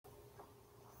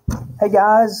Hey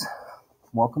guys,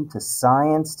 welcome to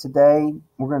Science today.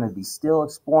 We're going to be still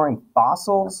exploring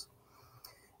fossils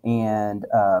and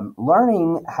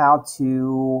learning how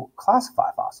to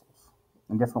classify fossils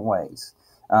in different ways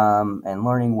and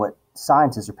learning what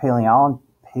scientists or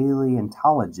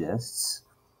paleontologists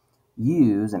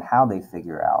use and how they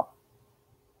figure out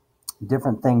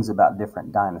different things about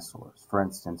different dinosaurs. For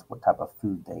instance, what type of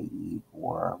food they eat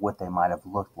or what they might have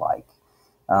looked like.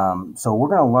 So we're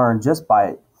going to learn just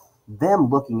by them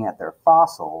looking at their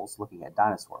fossils, looking at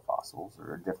dinosaur fossils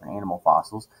or different animal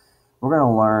fossils. We're going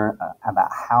to learn about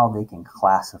how they can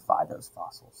classify those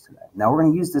fossils today. Now we're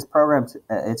going to use this program.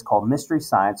 It's called Mystery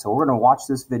Science. So we're going to watch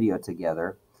this video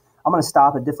together. I'm going to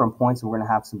stop at different points and we're going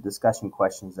to have some discussion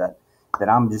questions that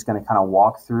I'm just going to kind of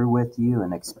walk through with you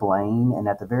and explain. And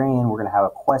at the very end, we're going to have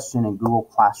a question in Google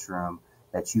Classroom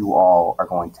that you all are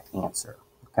going to answer.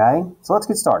 Okay, so let's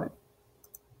get started.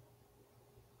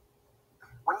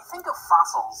 When you think of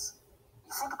fossils,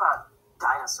 you think about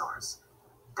dinosaurs.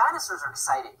 Dinosaurs are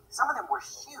exciting. Some of them were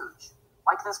huge,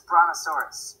 like this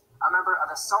Brontosaurus, a member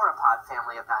of the sauropod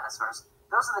family of dinosaurs.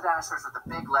 Those are the dinosaurs with the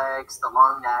big legs, the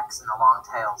long necks, and the long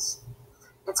tails.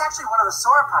 It's actually one of the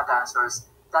sauropod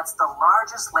dinosaurs that's the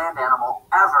largest land animal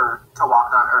ever to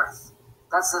walk on Earth.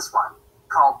 That's this one,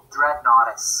 called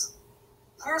Dreadnoughtus.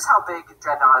 Here's how big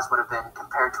Dreadnoughtus would have been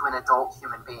compared to an adult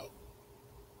human being.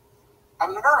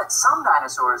 And you know that some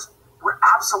dinosaurs were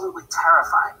absolutely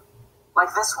terrifying, like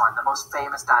this one, the most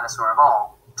famous dinosaur of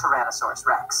all, Tyrannosaurus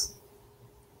rex.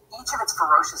 Each of its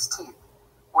ferocious teeth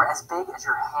were as big as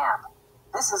your hand.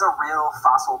 This is a real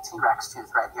fossil T-Rex tooth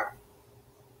right here.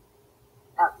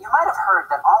 Now, you might have heard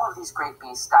that all of these great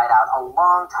beasts died out a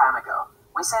long time ago.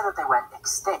 We say that they went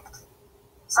extinct.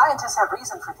 Scientists have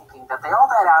reason for thinking that they all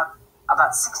died out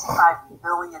about 65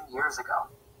 million years ago.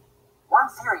 One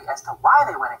theory as to why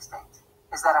they went extinct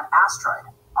is that an asteroid,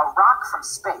 a rock from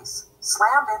space,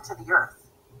 slammed into the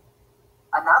Earth.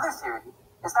 Another theory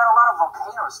is that a lot of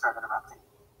volcanoes started erupting.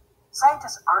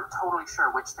 Scientists aren't totally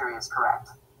sure which theory is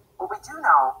correct. What we do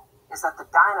know is that the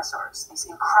dinosaurs, these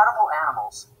incredible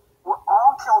animals, were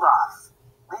all killed off,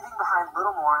 leaving behind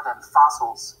little more than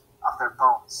fossils of their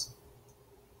bones.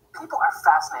 People are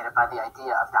fascinated by the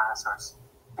idea of dinosaurs.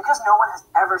 Because no one has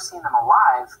ever seen them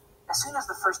alive, as soon as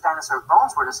the first dinosaur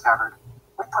bones were discovered,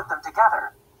 we put them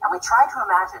together, and we tried to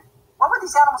imagine what would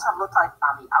these animals have looked like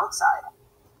on the outside.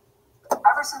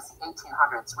 Ever since the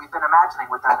 1800s, we've been imagining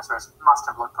what dinosaurs must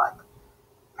have looked like.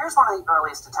 Here's one of the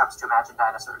earliest attempts to imagine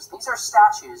dinosaurs. These are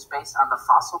statues based on the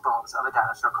fossil bones of a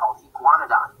dinosaur called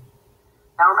Iguanodon.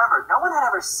 Now remember, no one had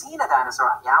ever seen a dinosaur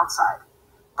on the outside,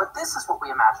 but this is what we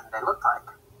imagined they looked like.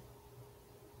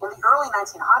 In the early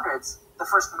 1900s, the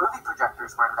first movie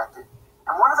projectors were invented.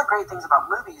 And one of the great things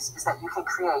about movies is that you can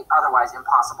create otherwise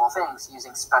impossible things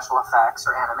using special effects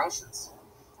or animations.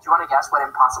 Do you want to guess what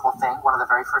impossible thing one of the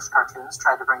very first cartoons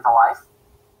tried to bring to life?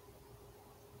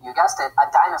 You guessed it, a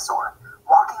dinosaur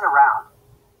walking around.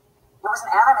 It was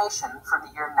an animation from the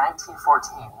year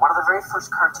 1914, one of the very first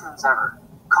cartoons ever,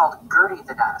 called Gertie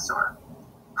the Dinosaur.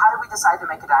 How did we decide to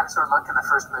make a dinosaur look in the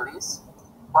first movies?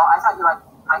 Well, I thought you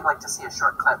might like to see a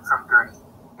short clip from Gertie.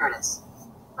 Here it is.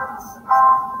 Now,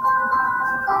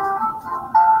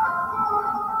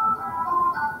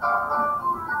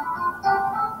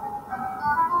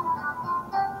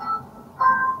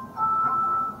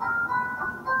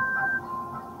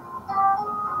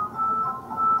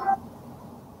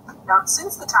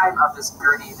 since the time of this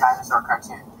Gertie dinosaur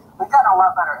cartoon, we've gotten a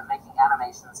lot better at making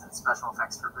animations and special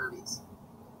effects for movies.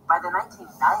 By the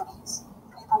 1990s,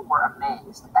 people were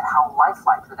amazed at how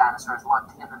lifelike the dinosaurs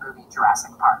looked in the movie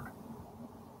Jurassic Park.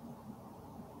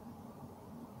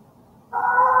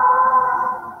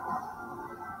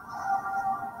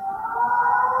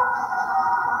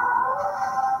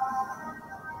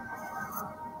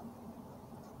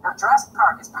 Now, Jurassic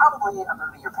Park is probably a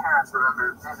movie your parents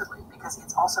remember vividly because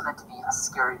it's also meant to be a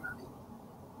scary movie.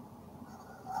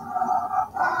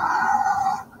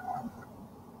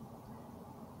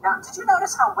 Now, did you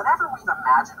notice how whenever we've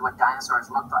imagined what dinosaurs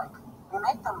looked like, we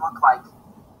make them look like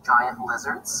giant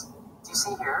lizards? Do you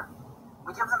see here?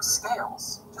 We give them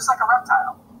scales, just like a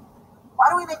reptile. Why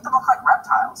do we make them look like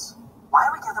reptiles? Why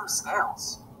do we give them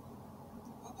scales?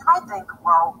 You might think,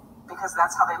 well, because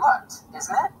that's how they looked,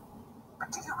 isn't it?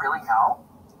 But do you really know?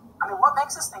 I mean, what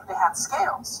makes us think they had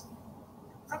scales?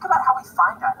 Think about how we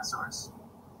find dinosaurs.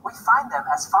 We find them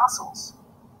as fossils.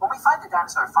 When we find a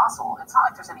dinosaur fossil, it's not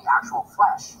like there's any actual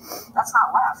flesh. That's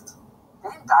not left. They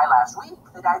didn't die last week.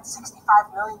 They died 65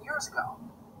 million years ago.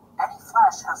 Any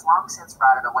flesh has long since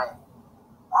rotted away.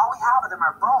 All we have of them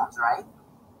are bones, right?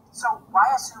 So why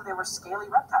assume they were scaly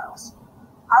reptiles?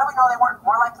 How do we know they weren't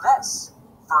more like this?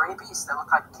 Furry beasts that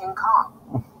look like King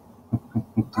Kong.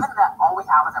 Given that all we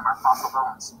have of them are fossil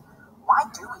bones, why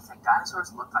do we think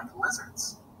dinosaurs look like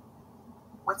lizards?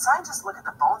 When scientists look at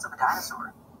the bones of a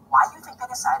dinosaur, why do you think they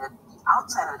decided the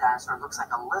outside of the dinosaur looks like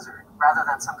a lizard rather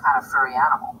than some kind of furry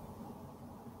animal?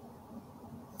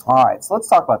 All right, so let's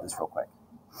talk about this real quick.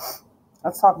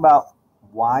 Let's talk about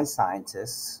why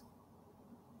scientists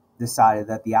decided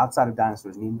that the outside of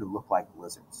dinosaurs needed to look like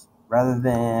lizards rather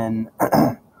than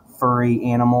furry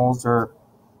animals or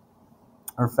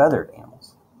feathered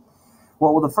animals.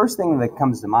 Well, the first thing that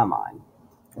comes to my mind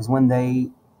is when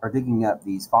they are digging up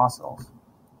these fossils,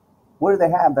 what do they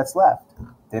have that's left?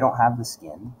 They don't have the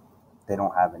skin. They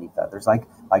don't have any feathers. Like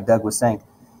Doug was saying,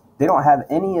 they don't have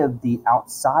any of the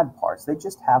outside parts. They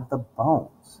just have the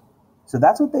bones. So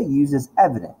that's what they use as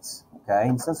evidence. Okay,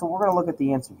 and so we're going to look at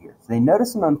the answer here. So they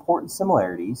noticed some important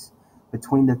similarities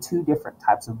between the two different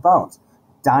types of bones,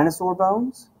 dinosaur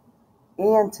bones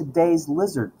and today's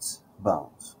lizard's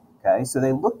bones. Okay, so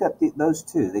they looked at those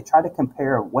two. They tried to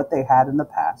compare what they had in the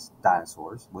past,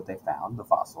 dinosaurs, what they found, the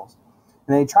fossils,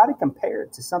 and they tried to compare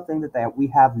it to something that we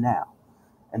have now.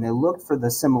 And they looked for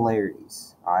the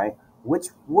similarities. All right, which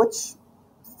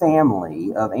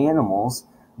family of animals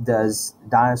does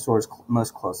dinosaurs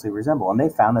most closely resemble? And they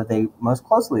found that they most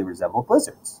closely resembled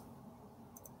lizards.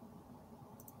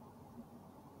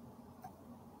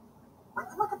 When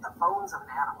you look at the bones of an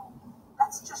animal,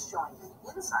 that's just showing you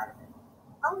the inside of it.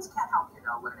 Bones can't help you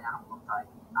know what an animal looked like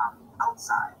on the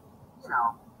outside. You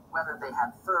know, whether they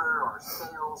had fur or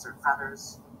scales or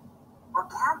feathers. Or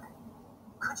can they?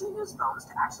 Could you use bones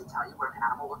to actually tell you what an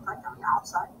animal looked like on the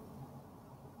outside?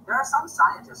 There are some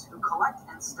scientists who collect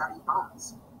and study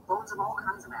bones of all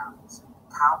kinds of animals.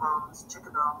 Cow bones,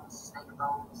 chicken bones, snake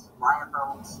bones, lion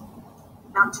bones.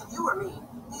 Now, to you or me,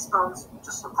 these bones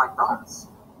just look like bones.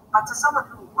 But to someone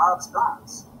who loves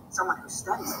bones, someone who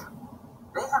studies them,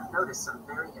 they have noticed some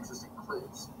very interesting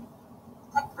clues.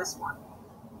 Take this one.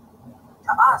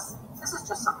 To us, this is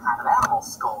just some kind of animal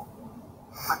skull.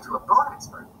 But to a bone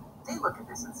expert, they look at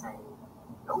this and say,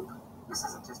 nope, this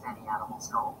isn't just any animal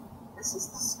skull. This is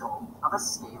the skull of a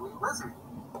scaly lizard.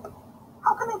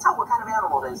 How can they tell what kind of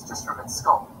animal it is just from its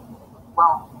skull?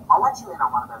 Well, I'll let you in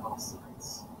on one of their little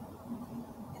secrets.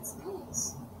 It's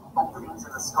these openings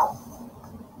in the skull.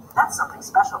 That's something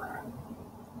special there.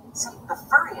 See, the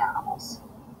furry animals,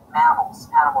 mammals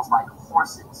like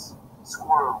horses,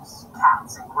 squirrels,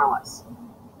 cats, and gorillas,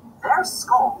 their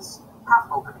skulls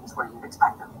have openings where you'd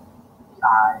expect them. The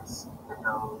eyes, the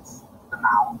nose, the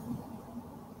mouth.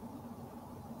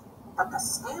 But the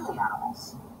scaly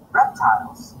animals,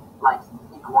 reptiles, like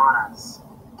iguanas,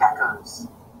 geckos,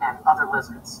 and other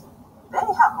lizards, they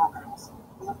have openings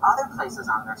in other places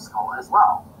on their skull as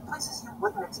well, places you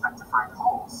wouldn't expect to find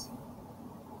holes.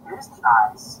 Here's the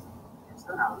eyes, here's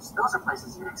the nose, those are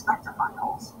places you'd expect to find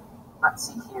holes. Let's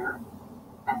see here,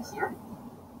 and here.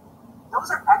 Those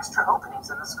are extra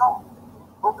openings in the skull,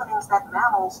 openings that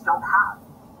mammals don't have.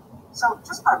 So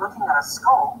just by looking at a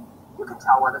skull, you can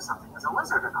tell whether something is a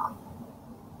lizard or not.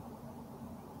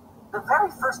 The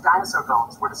very first dinosaur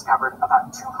bones were discovered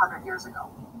about 200 years ago,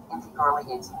 in the early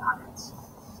 1800s.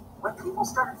 When people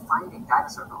started finding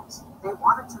dinosaur bones, they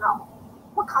wanted to know,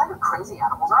 what kind of crazy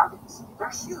animals are these? They're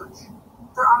huge.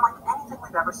 They're unlike anything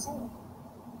we've ever seen.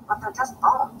 But they're just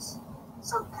bones.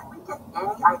 So can we get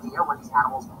any idea what these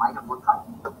animals might have looked like?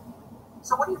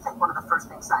 So what do you think one of the first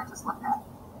things scientists looked at?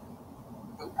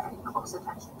 They paid close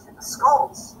attention to the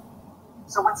skulls.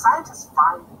 So when scientists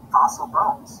find fossil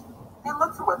bones, they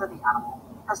look for whether the animal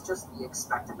has just the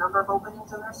expected number of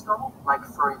openings in their skull, like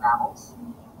furry mammals,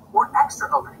 or extra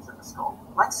openings in the skull,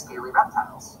 like scaly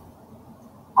reptiles.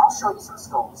 I'll show you some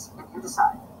skulls, and you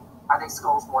decide. Are they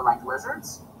skulls more like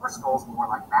lizards, or skulls more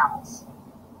like mammals?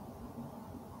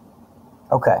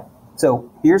 Okay,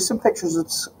 so here's some pictures of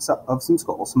some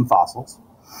skulls, some fossils.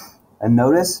 And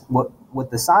notice what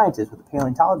the scientists, what the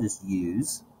paleontologists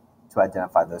use to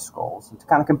identify those skulls, and to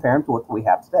kind of compare them to what we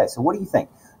have today. So what do you think?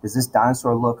 Does this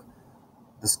dinosaur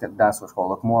skull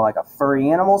look more like a furry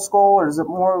animal skull, or does it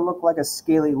more look like a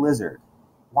scaly lizard?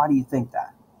 Why do you think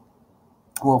that?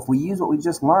 Well, if we use what we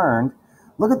just learned,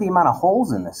 look at the amount of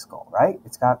holes in this skull, right?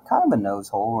 It's got kind of a nose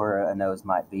hole where a nose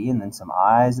might be, and then some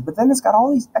eyes, but then it's got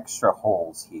all these extra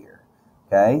holes here,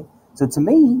 okay? So to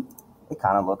me, it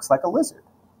kind of looks like a lizard.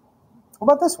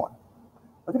 What about this one?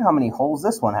 Look at how many holes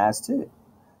this one has too,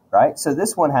 right? So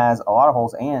this one has a lot of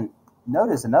holes, and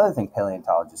notice another thing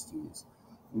paleontologists use,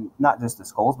 not just the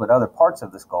skulls, but other parts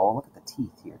of the skull. Look at the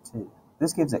teeth here too.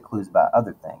 This gives it clues about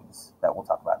other things that we'll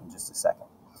talk about in just a second.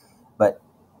 But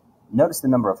Notice the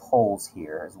number of holes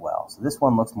here as well. So this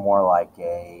one looks more like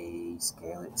a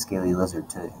scaly lizard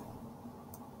too.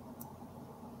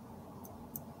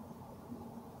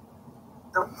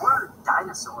 The word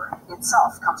dinosaur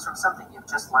itself comes from something you've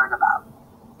just learned about.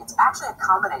 It's actually a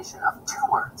combination of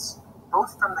two words,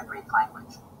 both from the Greek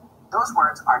language. Those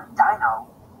words are dino,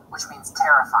 which means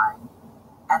terrifying,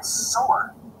 and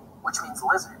saur, which means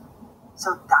lizard.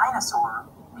 So dinosaur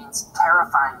means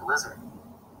terrifying lizard.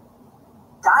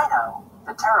 Dino,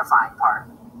 the terrifying part,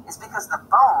 is because the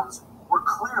bones were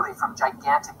clearly from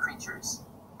gigantic creatures.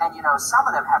 And some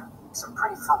of them have some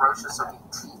pretty ferocious looking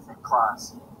teeth and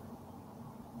claws.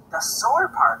 The saur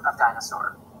part of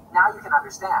dinosaur, now you can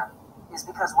understand, is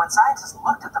because when scientists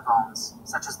looked at the bones,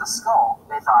 such as the skull,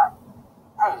 they thought,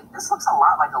 hey, this looks a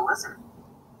lot like a lizard.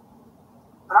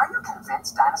 But are you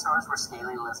convinced dinosaurs were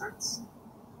scaly lizards?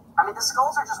 I mean, the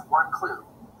skulls are just one clue.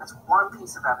 That's one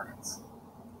piece of evidence.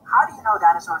 How do you know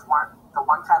dinosaurs weren't the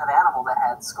one kind of animal that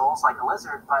had skulls like a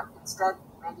lizard, but instead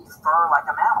maybe fur like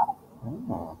a mammal?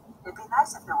 Mm. It'd be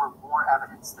nice if there were more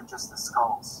evidence than just the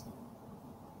skulls.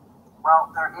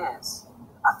 Well, there is.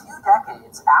 A few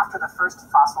decades after the first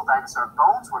fossil dinosaur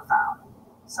bones were found,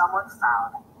 someone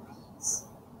found these.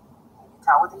 Can you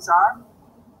tell what these are?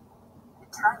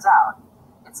 It turns out,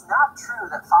 it's not true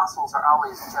that fossils are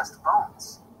always just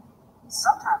bones.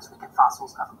 Sometimes we get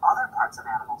fossils of other parts of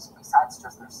animals besides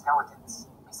just their skeletons,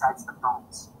 besides the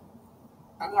bones.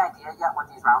 Any idea yet what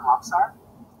these round lumps are?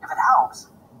 If it helps,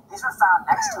 these were found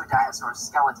next to a dinosaur's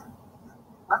skeleton.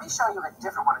 Let me show you a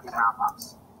different one of these round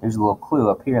lumps. There's a little clue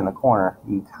up here in the corner.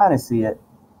 You can kind of see it.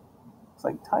 It's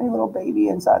like a tiny little baby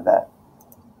inside that.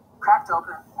 Cracked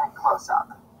open and close up.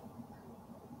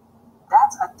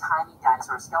 That's a tiny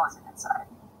dinosaur skeleton inside.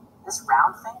 This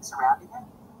round thing surrounding it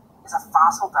is a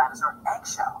fossil dinosaur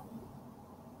eggshell.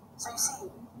 So you see,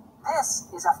 this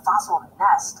is a fossil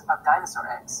nest of dinosaur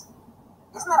eggs.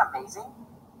 Isn't that amazing?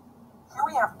 Here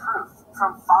we have proof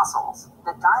from fossils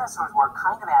that dinosaurs were a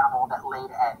kind of animal that laid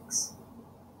eggs.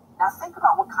 Now think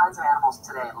about what kinds of animals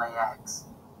today lay eggs.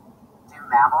 Do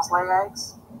mammals lay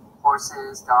eggs?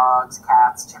 Horses, dogs,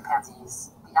 cats,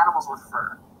 chimpanzees, the animals with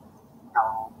fur.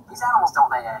 No, these animals don't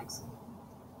lay eggs.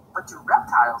 But do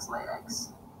reptiles lay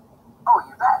eggs? Oh,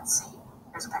 you bet. See,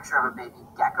 here's a picture of a baby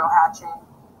gecko hatching,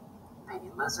 baby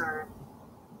lizard,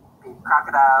 baby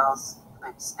crocodiles,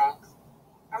 baby snake.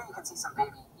 Here you can see some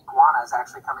baby iguanas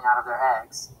actually coming out of their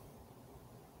eggs.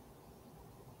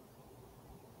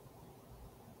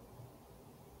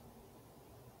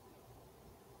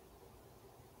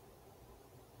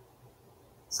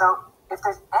 So, if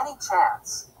there's any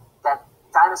chance that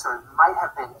dinosaurs might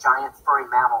have been giant furry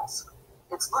mammals,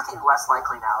 it's looking less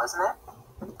likely now, isn't it?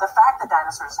 The fact that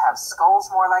dinosaurs have skulls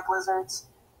more like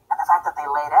lizards, and the fact that they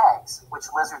laid eggs,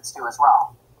 which lizards do as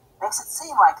well, makes it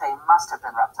seem like they must have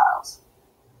been reptiles.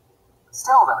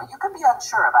 Still, though, you could be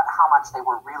unsure about how much they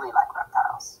were really like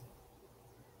reptiles.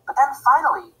 But then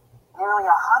finally, nearly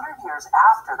 100 years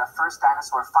after the first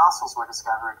dinosaur fossils were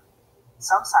discovered,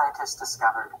 some scientists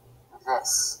discovered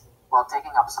this while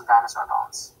digging up some dinosaur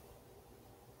bones.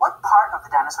 What part of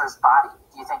the dinosaur's body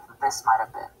do you think this might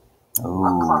have been? Ooh,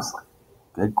 look closely.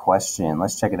 Good question.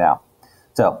 Let's check it out.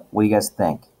 So, what do you guys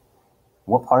think?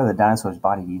 What part of the dinosaur's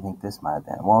body do you think this might have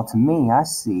been? Well, to me, I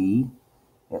see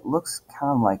it looks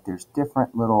kind of like there's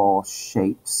different little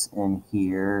shapes in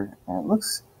here, and it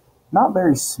looks not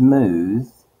very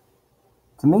smooth.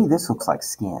 To me, this looks like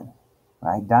skin,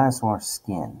 right? Dinosaur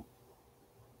skin.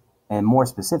 And more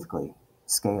specifically,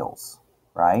 scales,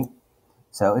 right?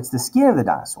 So it's the skin of the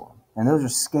dinosaur, and those are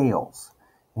scales.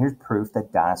 And here's proof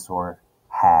that dinosaur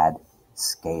had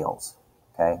scales,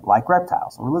 okay? Like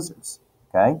reptiles or lizards,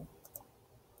 okay?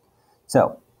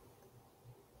 So,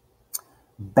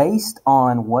 based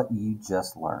on what you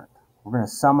just learned, we're going to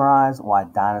summarize why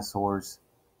dinosaurs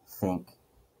think,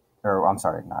 or I'm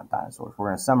sorry, not dinosaurs. We're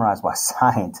going to summarize why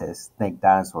scientists think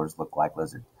dinosaurs look like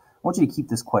lizards. I want you to keep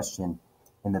this question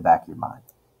in the back of your mind,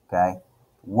 okay?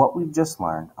 What we've just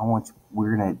learned,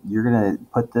 you're gonna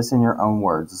put this in your own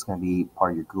words. It's going to be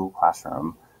part of your Google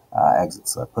Classroom exit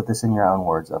slip. Put this in your own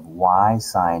words of why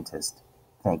scientists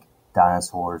think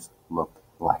dinosaurs look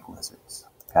like lizards,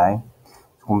 okay?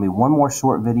 It's going to be one more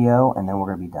short video, and then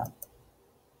we're going to be done.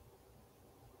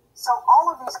 So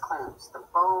all of these clues, the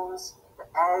bones, the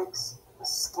eggs, the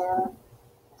skin,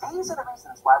 these are the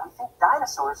reasons why we think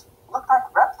dinosaurs look like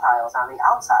reptiles on the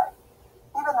outside,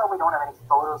 even though we don't have any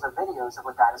photos or videos of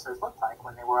what dinosaurs looked like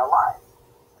when they were alive.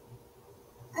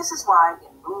 This is why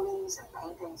in movies and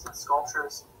paintings and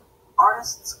sculptures,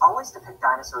 artists always depict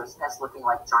dinosaurs as looking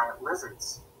like giant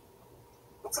lizards.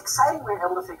 It's exciting we're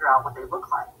able to figure out what they look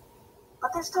like.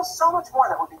 But there's still so much more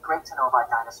that would be great to know about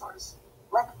dinosaurs.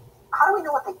 Like, how do we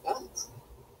know what they ate?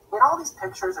 In all these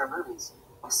pictures or movies,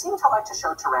 we seem to like to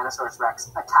show Tyrannosaurus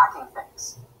rex attacking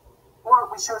things. Or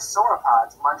we show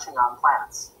sauropods munching on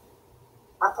plants.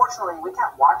 Unfortunately, we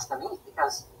can't watch them eat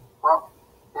because, well,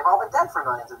 they've all been dead for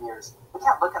millions of years. We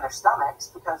can't look in their stomachs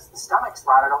because the stomachs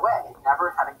rotted away,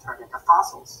 never having turned into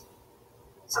fossils.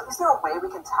 So is there a way we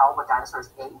can tell what dinosaurs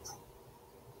ate?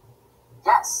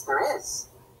 Yes, there is.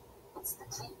 It's the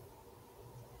teeth.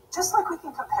 Just like we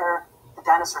can compare the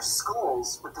dinosaur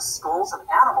skulls with the skulls of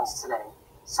animals today,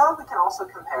 so we can also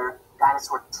compare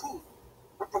dinosaur teeth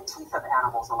with the teeth of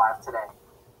animals alive today.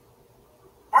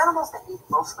 Animals that eat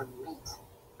mostly meat,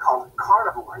 called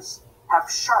carnivores, have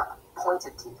sharp,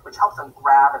 pointed teeth, which help them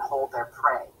grab and hold their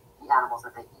prey, the animals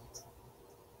that they eat.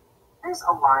 Here's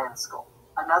a lion skull,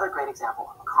 another great example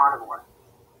of a carnivore.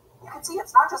 You can see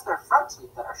it's not just their front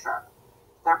teeth that are sharp.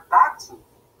 Their back teeth,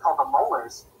 called the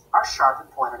molars, are sharp and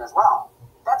pointed as well.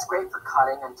 That's great for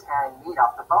cutting and tearing meat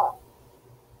off the bone.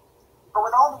 But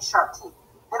with all these sharp teeth,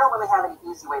 they don't really have any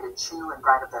easy way to chew and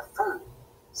grind up their food.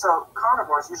 So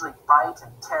carnivores usually bite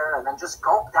and tear and then just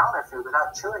gulp down their food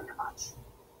without chewing it much.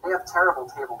 They have terrible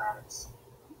table manners.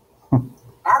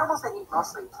 Animals that eat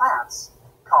mostly plants,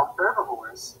 called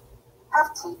herbivores,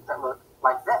 have teeth that look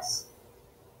like this.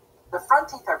 The front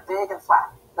teeth are big and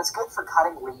flat. That's good for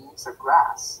cutting leaves or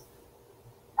grass.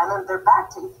 And then their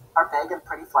back teeth are big and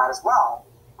pretty flat as well,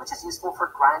 which is useful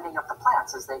for grinding up the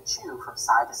plants as they chew from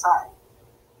side to side.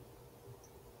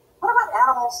 What about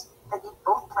animals that eat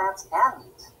both plants and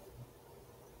meat?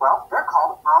 Well, they're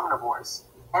called omnivores,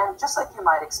 and just like you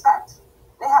might expect,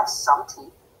 they have some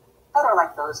teeth that are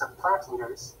like those of plant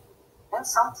eaters, and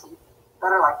some teeth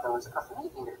that are like those of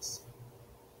meat eaters.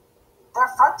 Their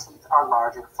front teeth are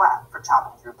large and flat for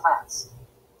chopping through plants.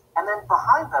 And then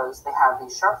behind those, they have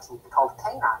these sharp teeth called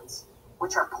canines,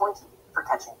 which are pointy for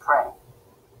catching prey.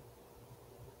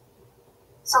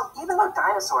 So even though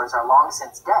dinosaurs are long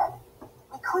since dead,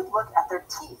 we could look at their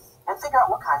teeth and figure out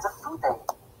what kinds of food they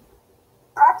eat.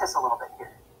 Practice a little bit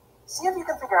here. See if you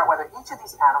can figure out whether each of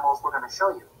these animals we're going to show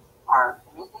you are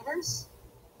meat eaters,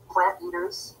 plant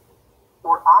eaters,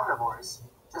 or omnivores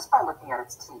just by looking at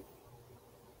its teeth.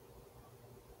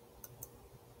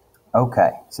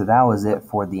 Okay, so that was it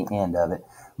for the end of it.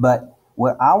 But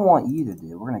what I want you to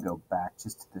do, we're going to go back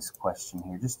just to this question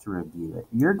here, just to review it.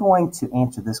 You're going to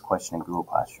answer this question in Google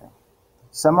Classroom.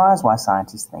 Summarize why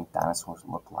scientists think dinosaurs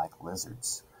look like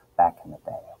lizards back in the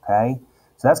day, okay?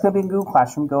 So that's going to be in Google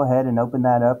Classroom. Go ahead and open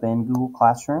that up in Google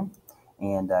Classroom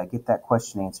and get that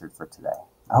question answered for today.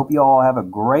 I hope you all have a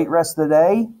great rest of the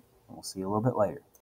day, and we'll see you a little bit later.